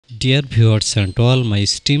Dear viewers and all my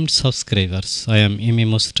esteemed subscribers, I am Imi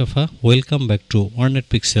Mustafa. Welcome back to 100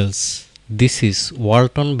 Pixels. This is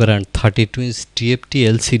Walton brand 32-inch TFT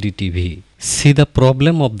LCD TV. See the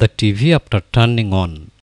problem of the TV after turning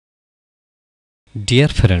on. Dear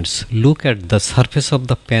friends, look at the surface of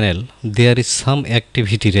the panel. There is some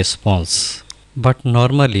activity response. But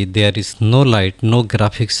normally there is no light, no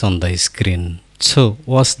graphics on the screen. So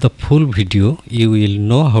watch the full video, you will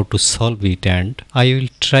know how to solve it, and I will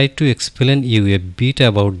try to explain you a bit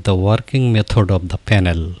about the working method of the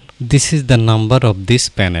panel. This is the number of this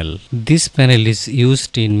panel. This panel is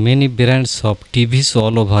used in many brands of TVs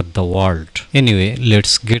all over the world. Anyway,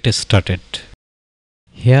 let's get started.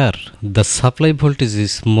 Here the supply voltage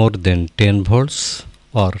is more than 10 volts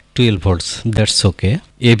or 12 volts, that's okay.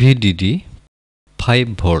 AVDD 5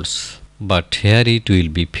 volts, but here it will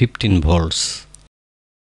be 15 volts.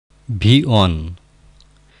 V1,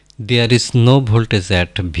 there is no voltage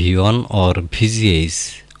at V1 or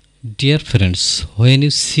VGH. Dear friends, when you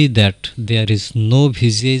see that there is no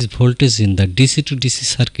VGH voltage in the DC to DC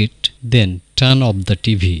circuit, then turn off the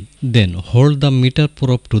TV. Then hold the meter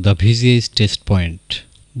probe to the VGH test point.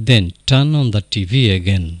 Then turn on the TV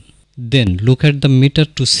again. Then look at the meter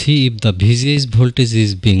to see if the VGH voltage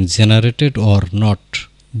is being generated or not.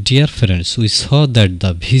 Dear friends, we saw that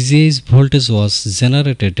the VGH voltage was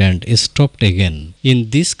generated and stopped again. In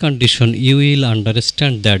this condition, you will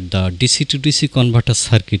understand that the DC to DC converter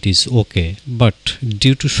circuit is okay. But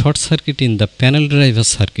due to short circuit in the panel driver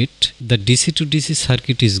circuit, the DC to DC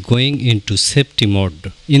circuit is going into safety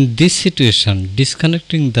mode. In this situation,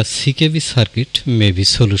 disconnecting the CKV circuit may be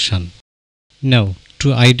solution. Now,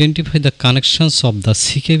 to identify the connections of the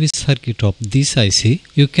CKV circuit of this IC,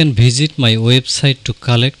 you can visit my website to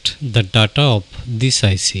collect the data of this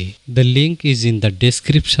IC. The link is in the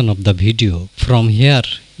description of the video. From here,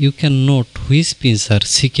 you can note which pins are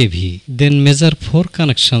CKV. Then measure 4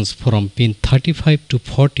 connections from pin 35 to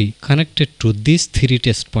 40 connected to these 3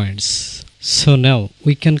 test points. So now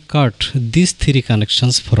we can cut these 3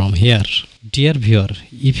 connections from here. Dear viewer,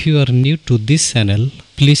 if you are new to this channel,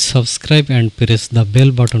 please subscribe and press the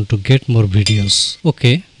bell button to get more videos.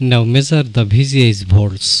 Okay, now measure the VGH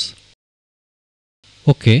volts.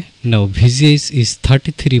 Okay, now VGH is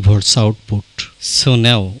 33 volts output. So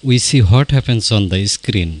now we see what happens on the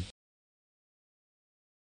screen.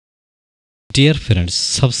 Dear friends,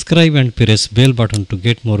 subscribe and press bell button to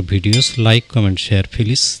get more videos. Like, comment, share,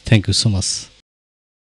 please. Thank you so much.